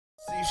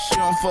She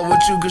don't fuck with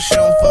you cause she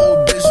don't fuck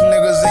with bitch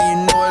niggas, and you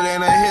know it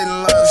ain't a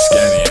hidden love.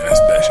 Skinny ass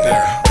bitch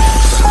there.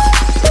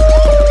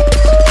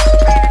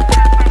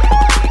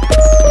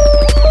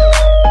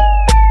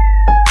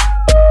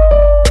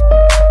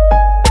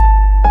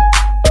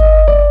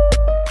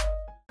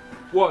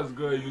 What's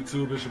good,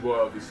 YouTube? It's your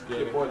boy LVSkinny.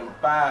 Your boy them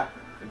 5.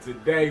 And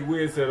today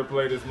we're here to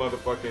play this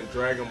motherfucking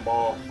Dragon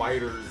Ball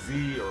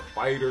FighterZ or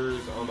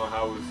Fighters. I don't know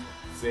how it's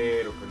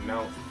said or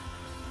pronounced.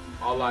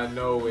 All I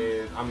know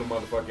is I'm the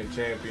motherfucking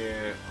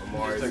champion.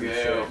 Amari some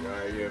shit.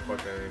 Yeah,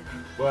 fucking.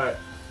 But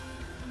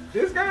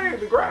this game,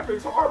 the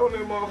graphics hard on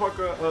that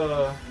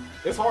motherfucker.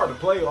 It's hard to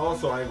play.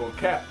 Also, I ain't gonna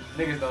cap.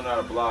 Niggas don't know how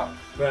to block.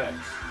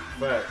 Facts.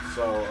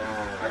 So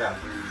I got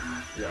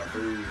freeze. Yeah,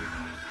 freeze.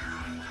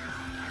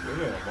 Look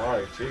at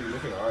Amari cheating.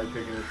 Look at Amari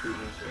picking his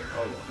people and shit.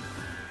 Hold on.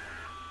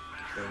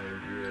 So many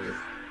years.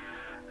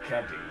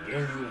 Captain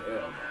Genji. Hell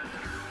no.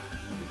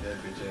 Get that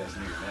bitch ass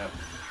nigga now.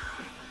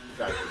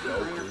 Got the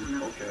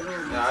Goku. Okay.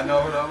 Now I know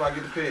what I'm about to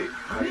get the pick.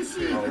 I get the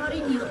pick. Okay. I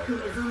get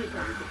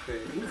the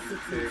pick.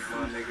 Pick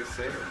my nigga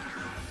Sale.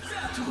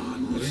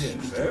 He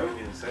didn't sell? He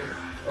didn't sell.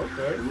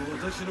 Okay. I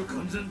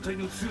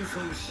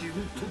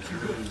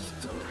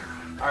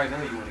already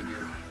know you want to get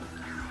it.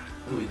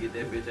 Ooh, you get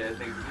that bitch ass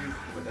nigga Vegeta,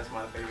 but that's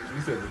my favorite.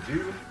 You said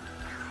Vegeta?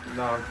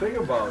 Nah, I'm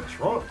thinking about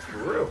Trunks, for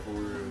real, for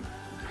real.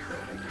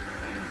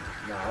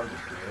 Nah, I'm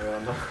just kidding. Hell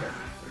no.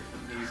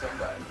 You need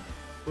somebody.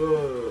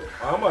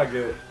 I might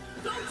get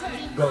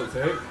Go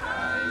Take. I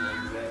ain't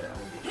gonna do that. I'm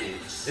gonna get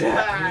it.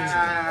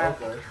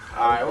 Okay.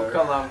 Alright, what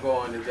color I'm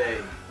going today?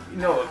 You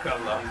know what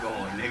color I'm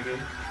going, nigga.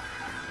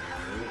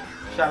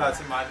 Shout out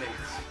to my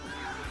niggas.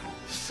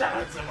 Shout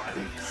out to my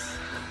niggas.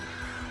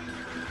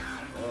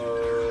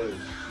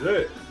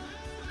 Shit.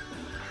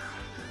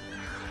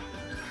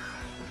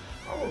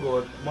 I'm gonna go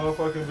with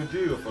motherfucking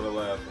Vegeta for the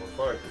last one.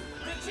 Fuck it.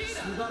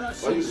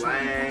 What you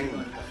lying?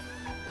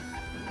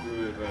 Do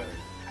this thing.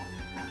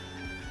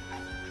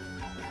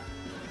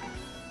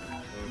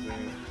 You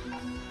know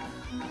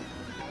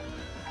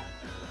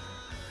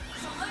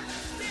what I'm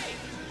saying?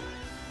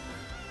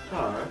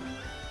 Alright.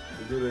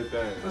 Do this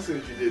thing. Let's see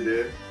what you did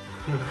there.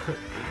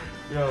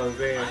 You know what I'm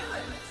saying?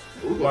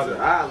 Ooh, go to the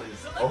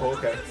islands. Oh,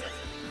 okay.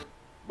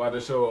 About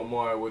to show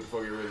Amari what the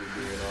fuck he really do,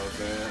 you know what I'm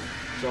saying?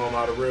 Show him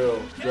how the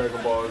real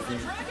Dragon Ball Z,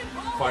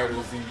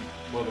 FighterZ,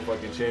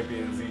 motherfucking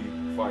Champion Z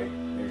fight,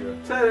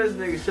 nigga. Tell this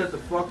nigga shut the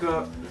fuck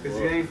up, cause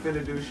he ain't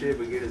finna do shit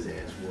but get his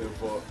ass Good whooped.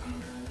 fuck.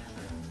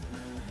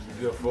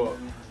 Good fuck.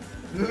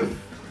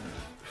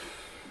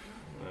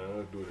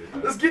 Let's do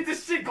this. Let's get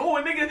this shit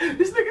going, nigga.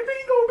 This nigga think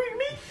he gonna beat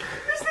me.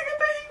 This nigga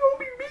think he gonna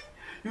beat me.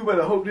 You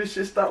better hope this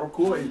shit stop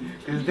recording,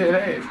 cause dead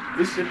ass.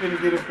 This shit finna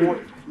get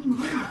important.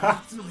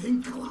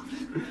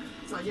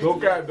 No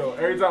cap though.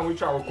 Every time we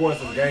try to record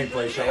some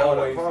gameplay, shit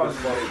always pause.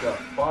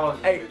 Pause.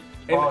 Hey,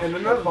 and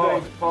another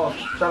pause. thing. Pause.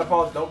 Try to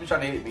pause. Don't be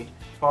trying to hit me.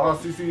 Pause.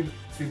 Oh, see,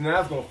 now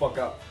that's gonna fuck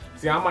up.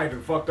 See, I might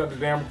have fucked up the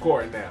damn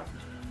recording now.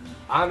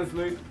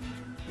 Honestly,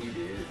 You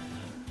did.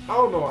 I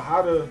don't know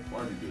how to.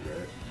 Why did you do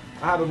that?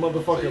 How to So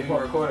motherfucking you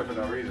recorded for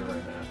no reason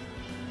like that.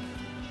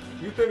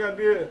 You think I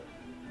did?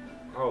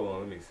 Hold on,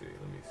 let me see.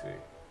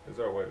 Is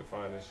there a way to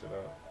find this shit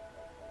out?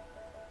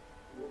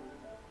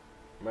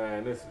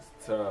 Man, this is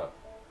tough.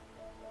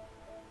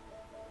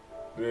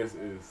 This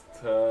is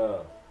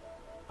tough.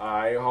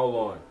 Alright, hold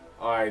on.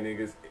 Alright,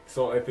 niggas.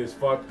 So if it's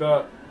fucked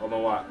up, hold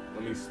on, what?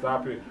 Let me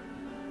stop it.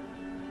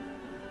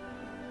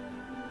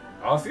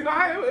 Oh, see, no,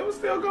 it was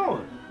still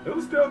going. It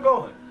was still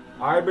going.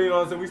 Alright, but you know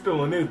what I'm saying? We still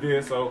on this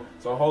vid, so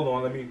hold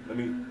on, let me.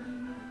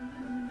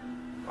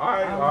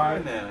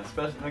 Alright. Now,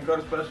 let me go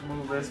to special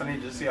move list. I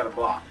need you to see how to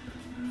block.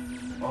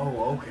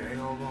 Oh, okay,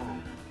 hold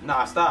on.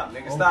 Nah, stop,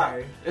 nigga, stop.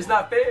 It's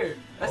not fair.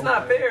 That's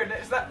not fair.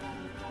 It's not.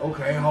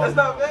 Okay, hold on. That's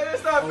not fair.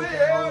 It's not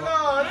fair. Hell no.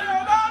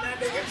 That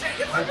nigga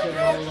chicken like a Okay,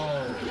 bitch. hold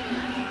on.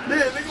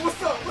 Yeah, nigga,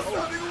 what's up? What's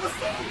up, nigga?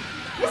 What's up?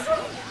 What's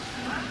up?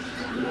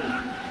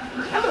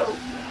 Hello.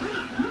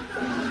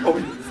 Oh,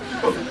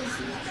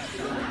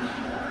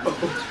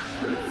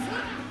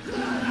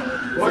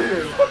 oh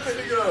yeah. Fuck that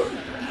nigga up.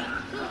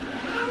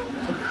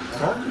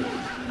 Huh?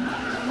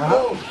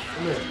 Oh,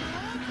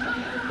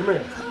 come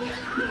here.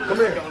 I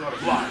don't know how to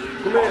block.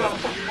 Come here. I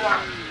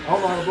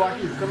don't know how to block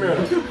you. Come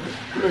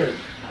here.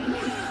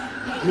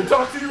 Let me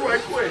talk to you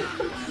right quick.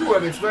 You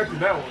wasn't expecting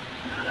that one.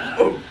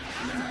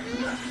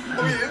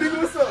 Oh yeah, nigga,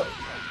 what's up?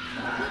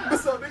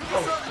 What's up, nigga?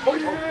 What's up? Oh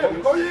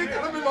yeah,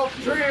 got him in my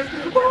trans.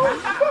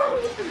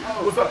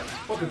 What's up?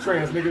 Fucking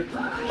trans, nigga.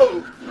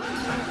 Oh,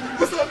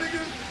 what's up,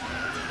 nigga?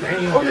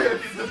 Damn. Oh yeah,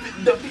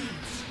 the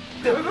beats.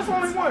 That's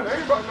only one.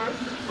 Ain't about man.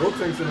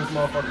 Rotates in this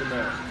motherfucker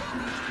now.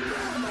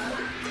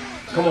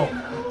 Come on.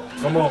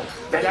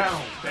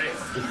 Down.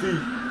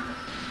 Defeat.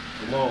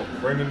 Come on.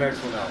 Bring the next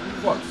one out.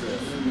 Fuck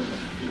self.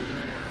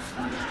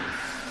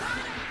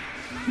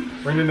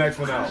 Bring the next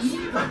one out. Oh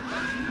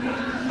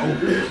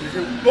yeah,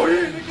 nigga. Oh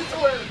yeah, nigga, get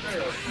your ass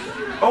down.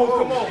 Oh,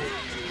 come on.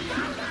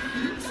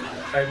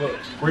 Hey, look.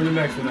 Bring the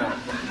next one out.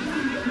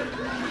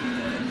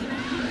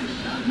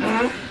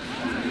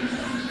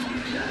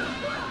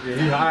 Yeah,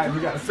 he hiding. He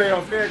got to stay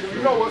up there because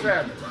you know what's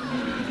happening.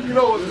 You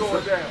know what's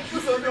going down.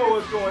 You know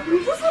what's going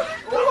down. What's up?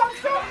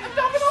 I'm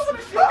jumping over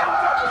the shit.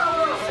 I'm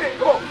jumping over the shit.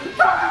 Come on.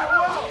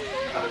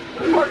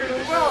 Fucking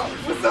him up.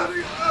 What's up,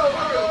 nigga?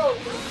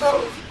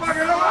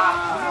 Fucking him up.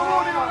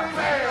 Rolling on his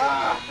head.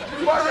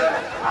 Fucking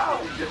him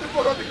up. Get the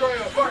fuck off the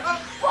ground.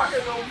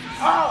 Fucking him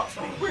up.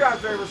 We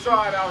got Jay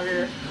Rashad out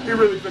here. He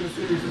really finna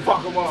see me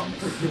fuck him up.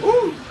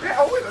 Ooh. Yeah,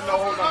 oh, we don't know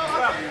what's up.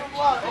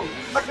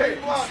 I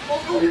can't block.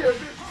 Oh, here,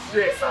 bitch.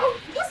 Shit.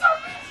 What's up,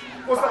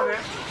 bitch? What's up,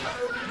 man?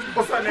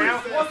 What's up now?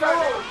 What's up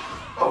now?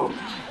 Oh,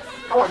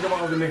 I want to get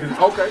my other niggas.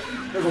 Okay.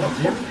 They're going to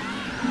Jimmy.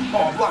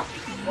 Oh, block.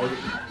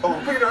 Oh,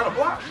 figured out how to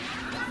block.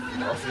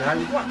 Oh, see how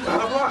you block. How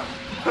to block.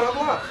 How to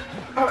block.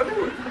 How to do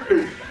it.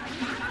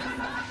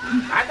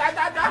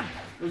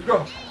 Let's go.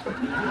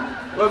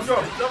 Let's go.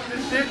 Jump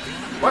this shit.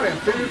 My damn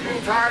fingers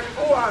getting tired.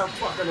 Oh, I am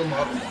fucking them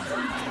up.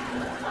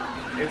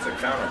 It's a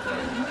counter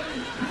play.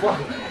 Fuck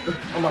it.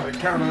 I'm about to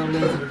counter them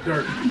into the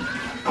dirt.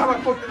 How the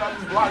fuck did I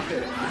just block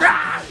that?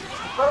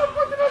 How the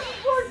fuck did I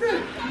just block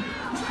that?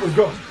 Let's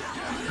go.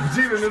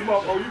 Vegeta in this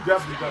motherfucker. Oh, you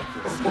definitely got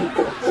this.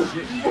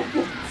 Shit.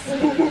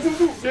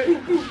 Shit.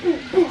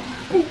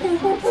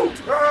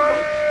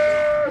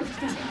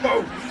 Oh,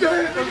 yeah,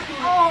 nigga.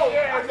 Oh,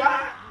 yeah, I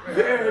got it.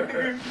 Yeah,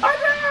 nigga. I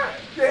got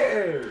it.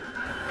 Yeah.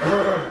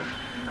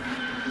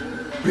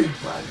 Big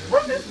body.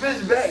 Run this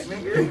bitch back,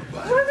 nigga. Big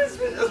body. Run this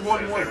bitch. That's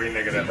 1-1. Every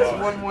nigga that That's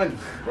lost. 1-1.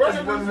 That's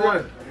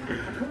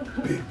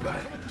 1-1. Big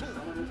body.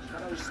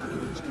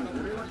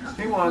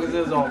 He wanted to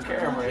this on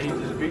camera. He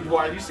just big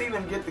boy. You seen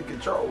him get the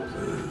controls.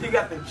 He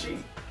got the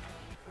cheat.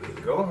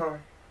 Go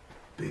hard.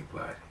 Big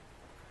body.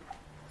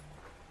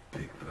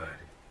 Big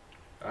body.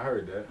 I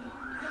heard that.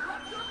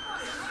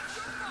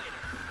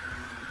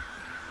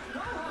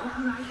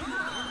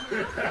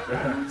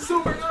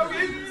 Super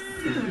ugly.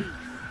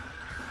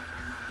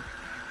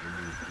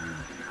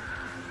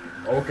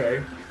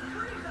 Okay.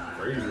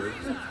 Crazy.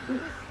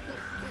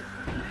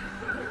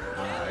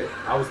 Alright.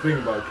 I was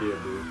thinking about Kid,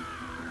 dude.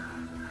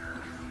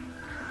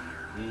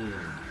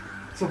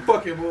 Some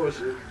fucking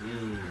bullshit.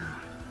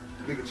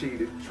 Nigga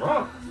cheated.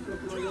 Trump.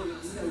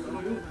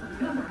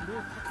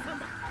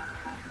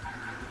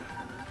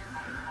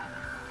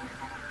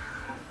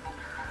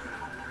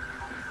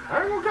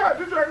 I ain't gonna cut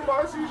this Dragon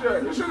Ball CJ.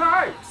 This shit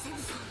alright.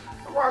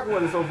 I'm rocking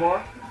with it so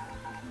far.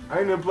 I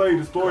ain't even played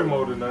the story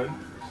mode or nothing.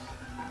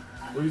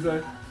 What you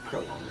say? Oh,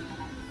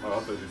 I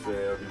thought you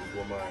said LV was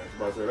one mine. I was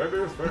about to say, that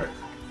is facts.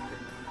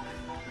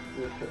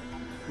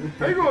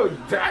 How you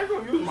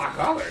gonna use my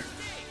color?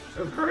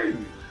 That's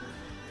crazy.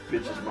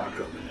 Bitch is my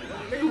color.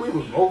 Nigga, we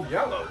was both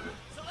yellow.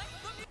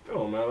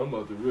 Oh man, I'm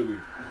about to really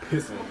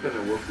piss on I'm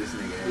finna whoop this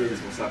nigga ass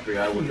once I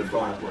figure out what the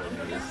phone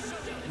button is.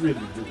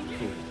 Really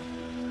clean.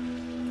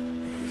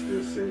 You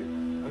still sick? I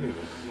need to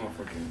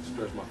motherfucking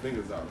stretch my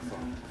fingers out or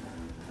something.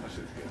 My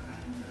shit's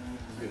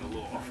getting a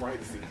little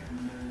arthritis-y.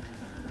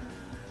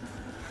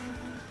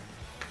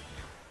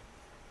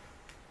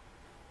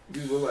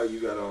 You look like you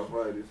got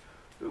arthritis.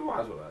 Just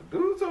watch what I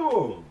do to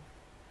him.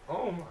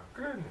 Oh my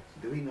goodness.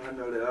 Do he not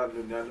know that I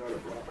do not know the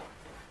block?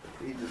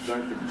 He just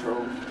done the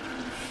control.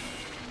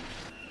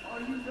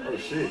 Oh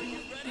shit.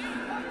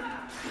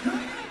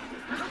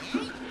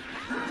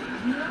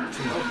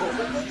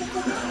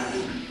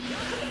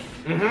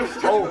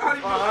 Oh,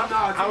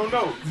 I don't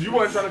know. You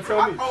wasn't trying to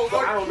tell me. So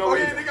I don't know. Oh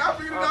yeah, nigga, I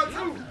figured it out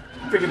too.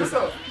 Figure this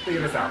out.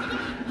 Figure this out.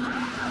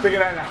 Figure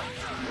that out.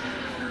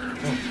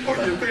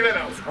 Okay, figure that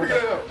out. Figure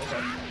that out.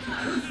 Okay.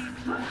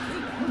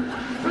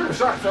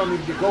 Shot telling me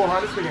to get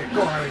Gohan. This thing ain't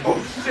Gohan.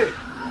 Oh shit.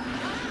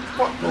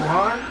 Fuck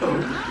Gohan.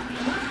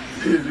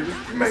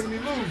 You make me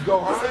lose,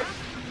 Gohan.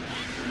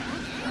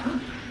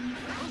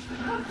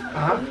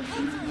 Uh-huh.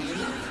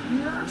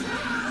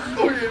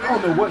 Oh yeah, nigga. I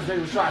don't know what Zay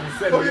Rashad has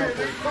said. Oh yeah,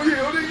 nigga. Oh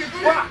yeah, nigga.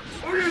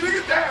 Oh yeah,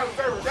 nigga, down,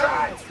 Zay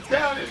Rashad.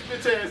 Down this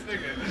bitch ass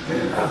nigga.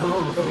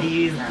 Oh,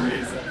 he's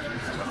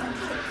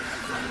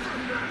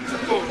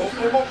Oh.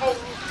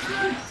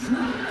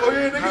 Oh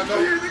yeah, nigga. Oh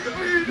yeah, nigga.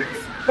 Oh yeah, nigga.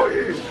 Oh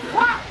yeah.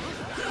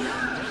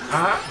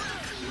 Uh-huh.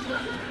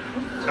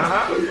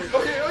 Uh-huh. Oh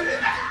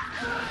yeah.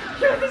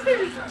 Kill this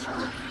nigga.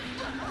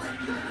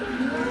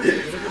 Yeah,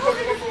 nigga.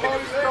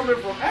 Coming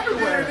from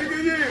everywhere. Yeah, nigga.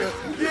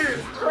 Yeah.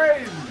 It's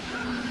crazy.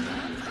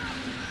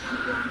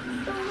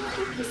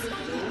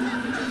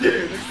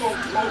 Yeah, nigga.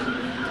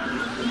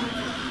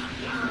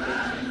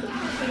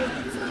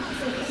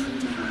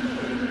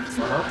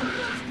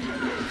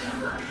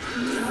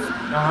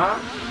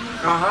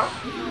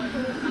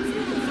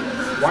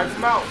 Wipe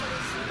him out.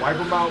 Wipe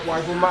him out.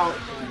 Wipe him out.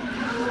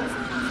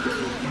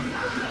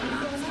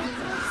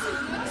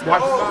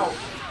 Wipe him out.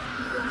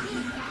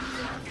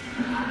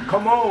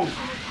 Come on.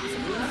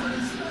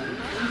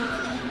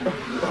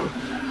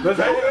 Let's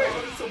do it.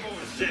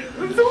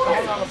 Let's do it.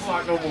 I'm not a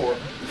block no more.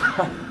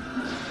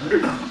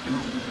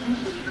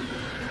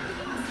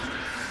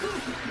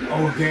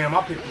 Oh damn! I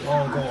picked the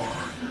wrong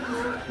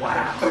Gohan.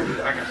 Wow. Oh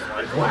yeah, I got the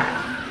right one. Wow.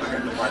 I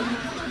got the right one.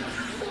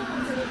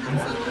 Come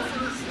on.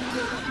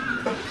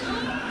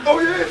 Oh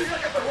yeah, nigga, I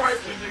got the right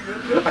one,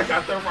 nigga. I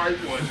got the right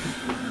one.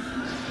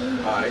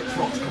 Alright,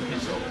 Trunks, come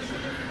get yours.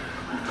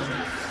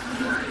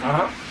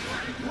 Uh-huh.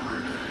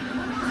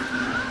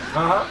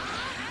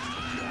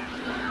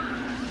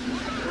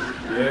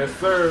 Yes,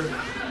 sir.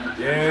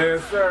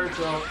 Yes, sir,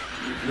 Trump.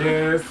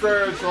 Yes,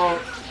 sir,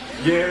 Trump.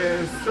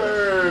 Yes,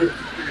 sir.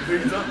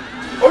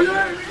 Oh,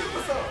 yeah, nigga,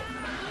 what's up?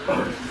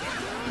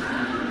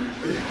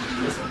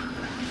 What's up?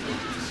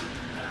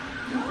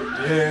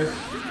 Yes.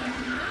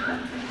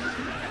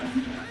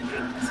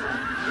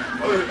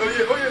 Oh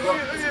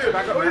yeah.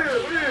 Back up, man.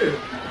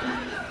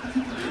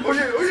 Oh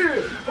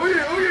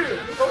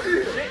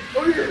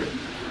yeah.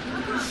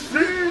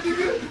 Shit,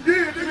 nigga.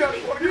 Yeah, nigga.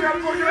 Get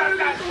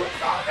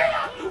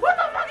out. What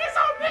the fuck is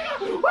up, nigga?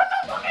 What the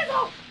fuck is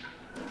up?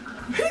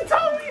 He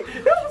told me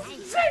it was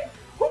shit.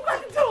 Who got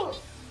it to him?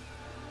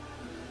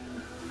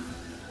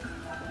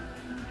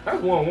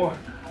 That's 1-1.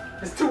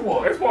 It's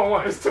 2-1. It's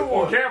 1-1. It's 2-1.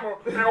 On camera.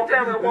 On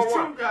camera, 1-1. It's 2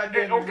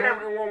 goddamn. On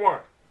camera, 1-1.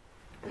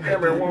 On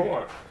camera,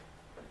 1-1.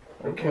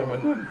 On camera,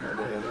 nothing.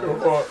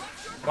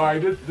 All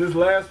right, this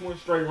last one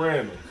straight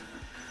random.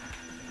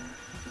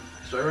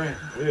 Straight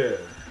random. Yeah.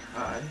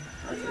 Alright,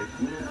 I take it.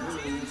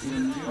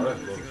 Oh, that's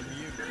bullshit.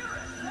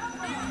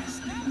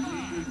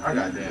 I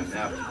got damn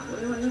nap.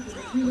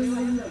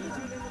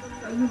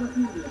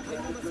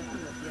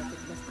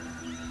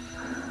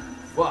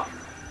 Fuck.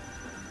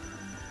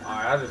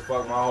 Alright, I just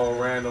fucked my whole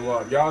random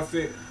up. Y'all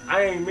see,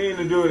 I ain't mean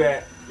to do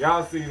that.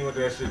 Y'all seen what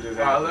that shit just happened.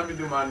 Alright, let me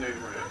do my next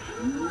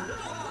round.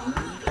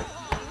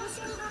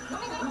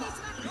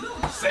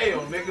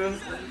 Sale, nigga.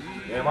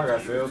 Damn, I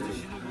got sales too.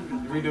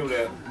 Redo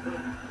that.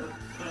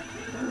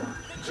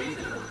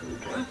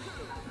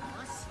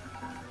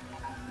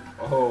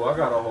 Oh, I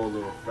got a whole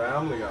little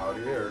family out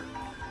here.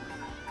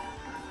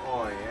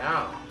 Oh,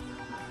 yeah.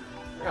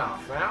 I got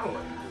a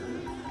family.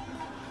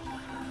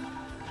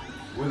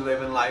 We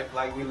living life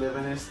like we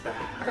living in style.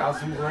 I got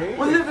some green.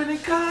 We're living in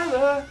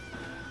color.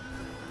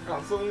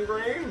 Got some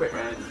green,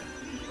 baby.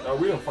 Oh,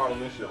 we done fought on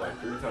this shit like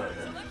 3 times.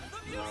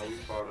 No, we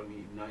fought on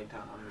me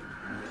nighttime.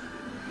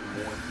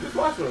 Just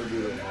watch what I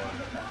do that, man.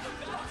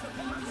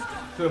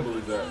 Simple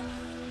as that.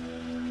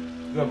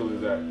 Simple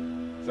as that.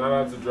 Shout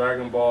out to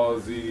Dragon Ball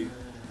Z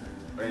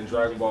and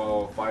Dragon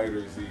Ball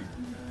FighterZ.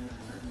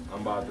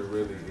 I'm about to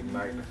really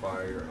ignite the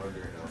fire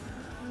under him.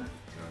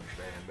 You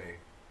understand me?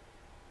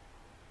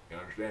 You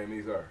understand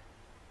me, sir?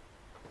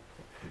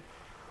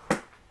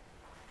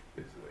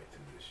 Just wait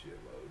till this shit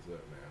loads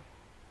up, man.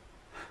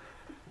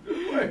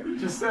 Wait,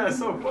 just sounds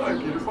so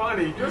fucking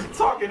funny. Just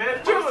talking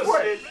that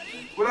bullshit.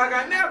 When I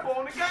got Nappa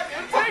on the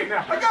goddamn tape.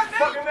 I got Nappa.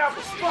 Fucking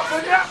Nappa.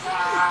 Fucking Nappa.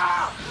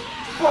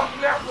 Fuck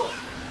Nappa.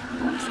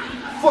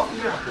 Fuck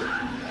Nappa.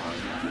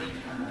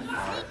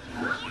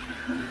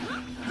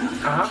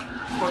 Uh-huh.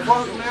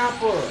 Fuck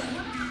Nappa.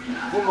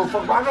 We're gonna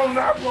fuck by no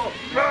Nappa.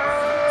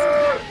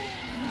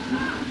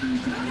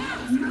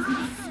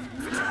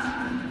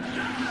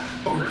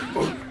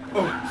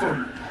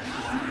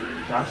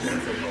 Stop that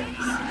so long.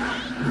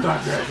 Stop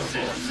that so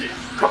long.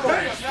 Come on.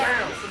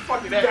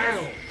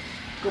 Damn.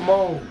 Come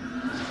on.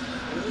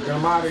 Get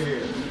him out of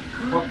here.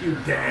 Fuck you,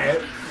 Dad.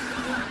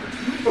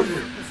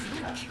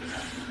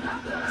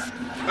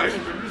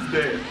 He's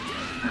dead.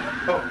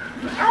 Oh,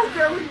 I don't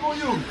care who you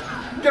gonna use.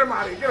 Get him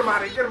out of here. Get him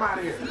out of here. Get him out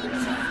of here.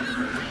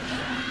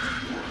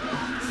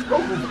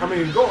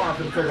 Go out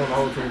and take on the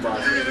whole team by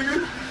Yeah, nigga.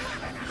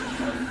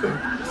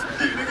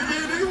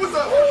 What's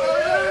up?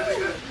 Yeah,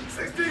 nigga.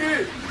 16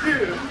 hit.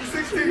 Yeah,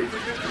 16,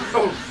 nigga.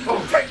 Oh,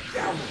 take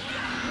down.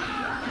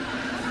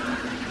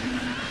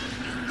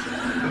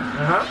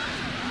 Uh-huh.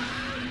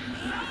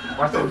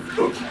 Watch that.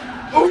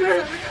 Oh,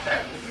 yeah, nigga.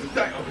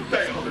 Damn.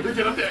 Nigga,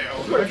 get him down.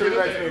 Look at the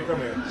next thing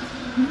come in.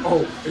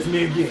 Oh, it's me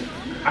again.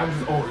 I'm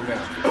just older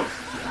now.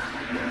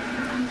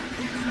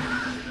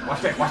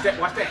 Watch that. Watch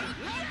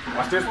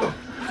this one.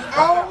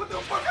 Oh, what the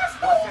fuck? That's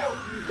cool.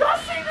 Y'all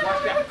seen that?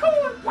 Watch that.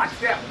 Watch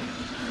that.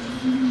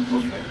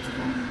 Okay.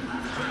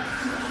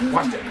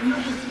 Watch that.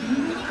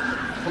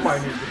 Somebody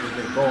needs to get this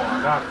thing going.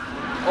 I'm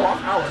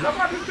out enough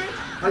out this bitch?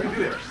 How you do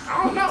that? I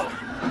don't know.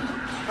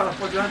 How the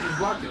fuck did I just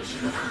block that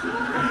shit?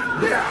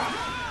 Yeah.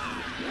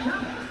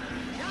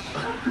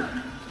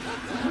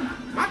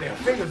 My damn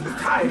fingers is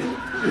tired.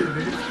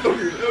 Oh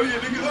yeah,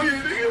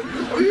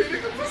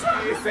 nigga. What's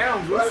up? It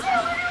sounds good.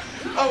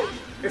 Oh,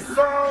 It's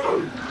so.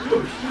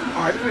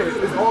 Alright,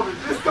 it's all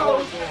this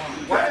goes.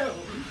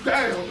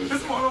 damn.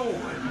 This one on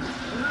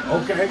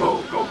one. Okay, go.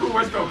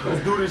 Let's go.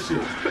 Let's do this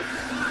shit.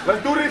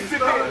 Let's do this shit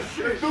then.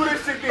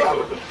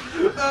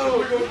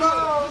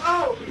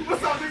 Oh,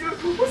 what's up, nigga?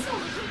 What's up?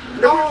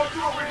 No, do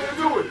what we need to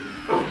do it.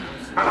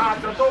 I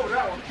jumped over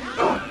that one.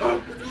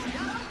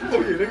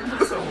 Oh yeah, nigga.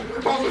 What's up?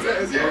 Pop his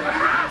ass, yeah.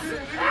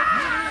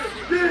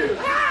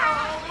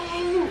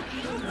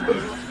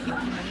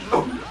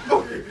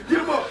 Oh, yeah. Get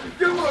him up.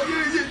 Yeah.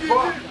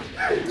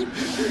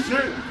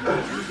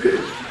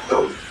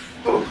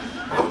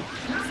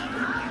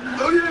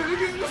 Oh yeah,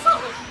 nigga. What's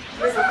up?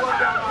 Niggas like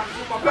y'all know how to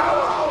do my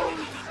power.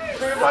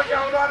 Niggas like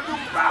y'all know how to do my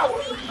power.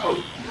 Oh,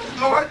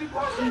 how'd you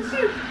pop that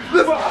shit?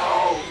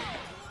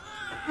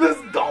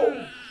 Let's go.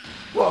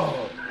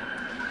 Whoa.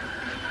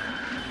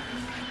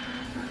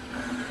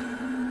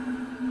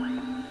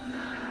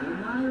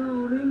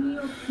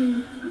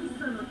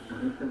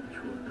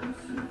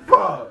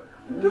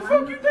 The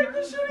fuck you think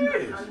this shit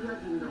is?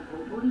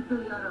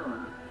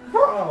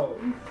 Bro.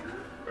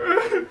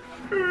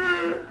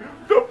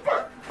 The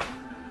fuck?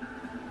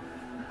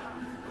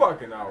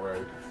 Fucking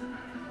outrageous.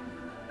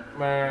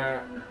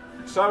 Man,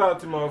 shout out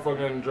to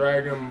motherfucking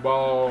Dragon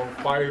Ball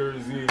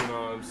FighterZ, you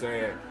know what I'm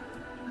saying?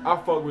 I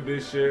fuck with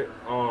this shit.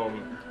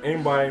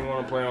 Anybody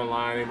wanna play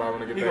online, anybody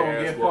wanna get their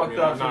ass whooped. You gonna get fucked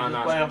up, so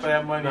just playing for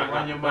that money,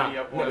 run your money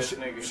up on this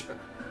nigga.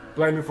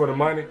 Blame me for the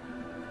money.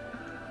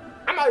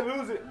 I might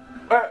lose it,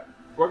 but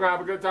we're gonna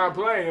have a good time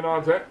playing, you know what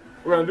I'm saying?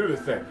 We're gonna do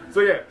this thing.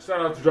 So yeah,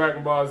 shout out to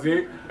Dragon Ball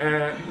Z,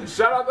 and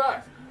shout out to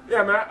us.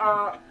 Yeah, man,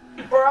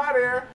 we're out of here.